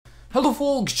Hello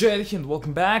folks, Jerry and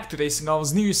welcome back to Racing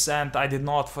Hours News, and I did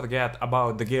not forget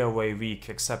about the giveaway week,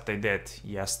 except I did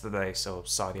yesterday, so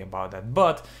sorry about that.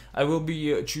 But I will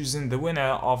be choosing the winner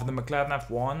of the McLaren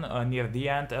F1 near the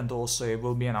end, and also I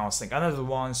will be announcing another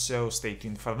one, so stay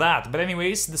tuned for that. But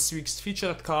anyways, this week's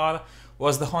featured car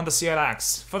was the Honda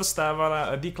CRX, first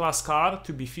ever D-Class car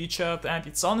to be featured, and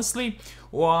it's honestly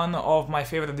one of my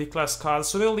favorite D-Class cars,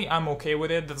 so really I'm okay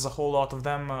with it. There's a whole lot of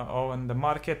them on the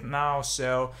market now,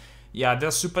 so yeah,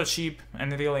 they're super cheap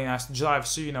and really nice to drive,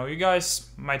 so you guys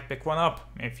might pick one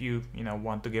up if you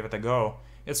want to give it a go.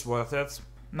 It's worth it.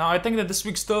 Now I think that this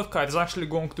week's third car is actually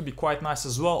going to be quite nice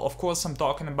as well. Of course I'm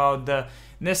talking about the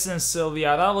Nissan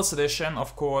Silvia Rally's edition,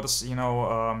 of course,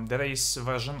 the race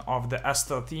version of the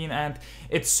S13, and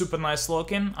it's super nice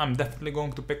looking. I'm definitely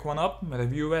going to pick one up,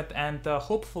 review it, and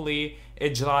hopefully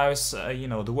it drives,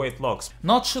 the way it looks.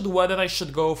 Not sure whether I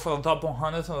should go for the top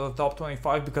 100 or the top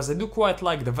 25, because I do quite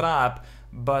like the wrap,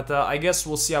 but I guess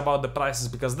we'll see about the prices,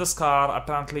 because this car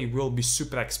apparently will be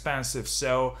super expensive,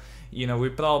 so we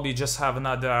probably just have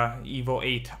another Evo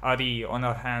 8 RE on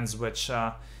our hands, which,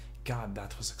 God,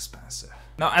 that was expensive.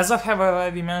 Now, as I have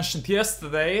already mentioned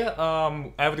yesterday,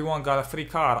 everyone got a free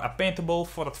car, a paintable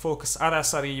Ford Focus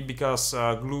RSRE, because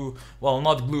not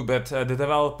glue, but the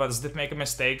developers did make a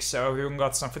mistake, so everyone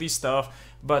got some free stuff.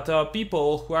 But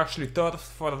people who actually turfed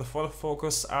for the Ford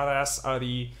Focus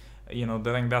RSRE,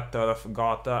 during that turf,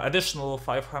 got additional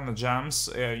 500 gems,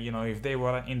 if they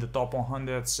were in the top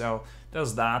 100, so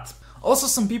there's that. Also,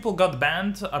 some people got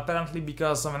banned, apparently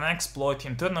because of an exploit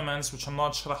in tournaments, which I'm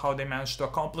not sure how they managed to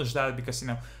accomplish that, because,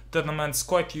 tournaments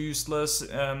quite useless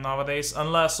nowadays,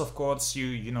 unless, of course,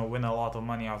 you win a lot of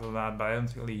money out of that, but I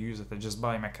don't really use it, I just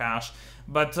buy my cash.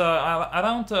 But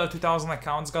around 2,000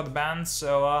 accounts got banned,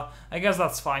 so I guess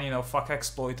that's fine, fuck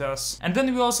exploiters. And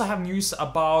then we also have news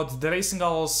about the Racing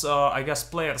Hours,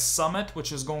 Players Summit,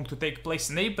 which is going to take place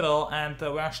in April, and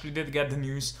we actually did get the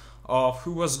news of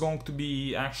who was going to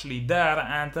be actually there,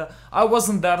 and I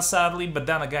wasn't there sadly, but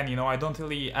then again, I don't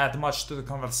really add much to the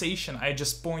conversation. I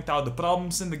just point out the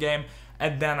problems in the game,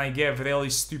 and then I give really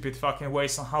stupid fucking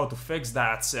ways on how to fix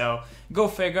that, so go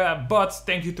figure. But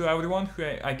thank you to everyone who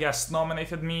I guess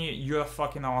nominated me, you're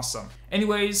fucking awesome.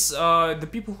 Anyways, the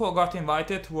people who got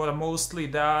invited were mostly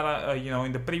there,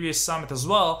 in the previous summit as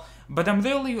well, but I'm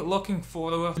really looking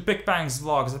forward to Big Bang's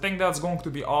vlogs. I think that's going to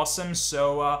be awesome,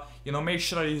 so make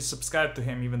sure you subscribe to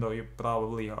him, even though you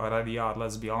probably already are,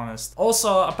 let's be honest.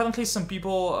 Also, apparently some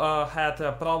people had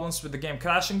problems with the game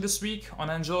crashing this week on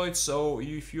Android, so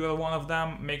if you are one of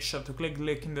them, make sure to click the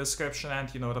link in the description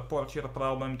and report your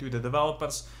problem to the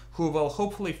developers, who will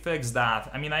hopefully fix that.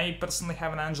 I mean, I personally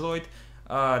have an Android.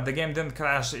 The game didn't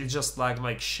crash, it just lagged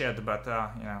like shit, but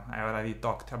I already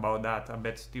talked about that a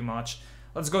bit too much.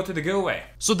 Let's go to the giveaway.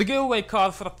 So the giveaway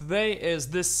card for today is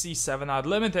this C7.R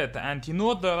Limited, and in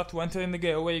order to enter in the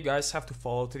giveaway, you guys have to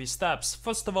follow 3 steps.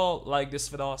 First of all, like this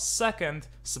video. Second,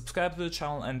 subscribe to the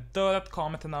channel, and third,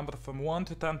 comment a number from 1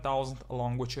 to 10,000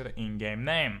 along with your in-game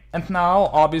name. And now,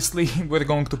 obviously, we're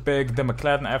going to pick the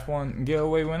McLaren F1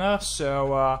 giveaway winner,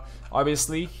 so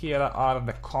obviously, here are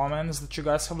the comments that you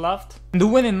guys have left. And the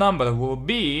winning number will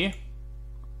be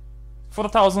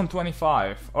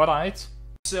 4025, alright?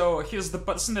 So here's the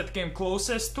person that came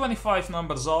closest, 25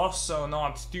 numbers off, so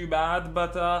not too bad,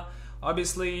 but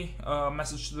obviously,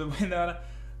 message to the winner,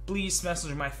 please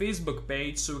message my Facebook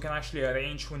page so we can actually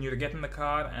arrange when you're getting the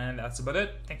car, and that's about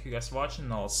it. Thank you guys for watching,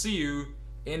 and I'll see you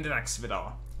in the next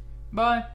video. Bye!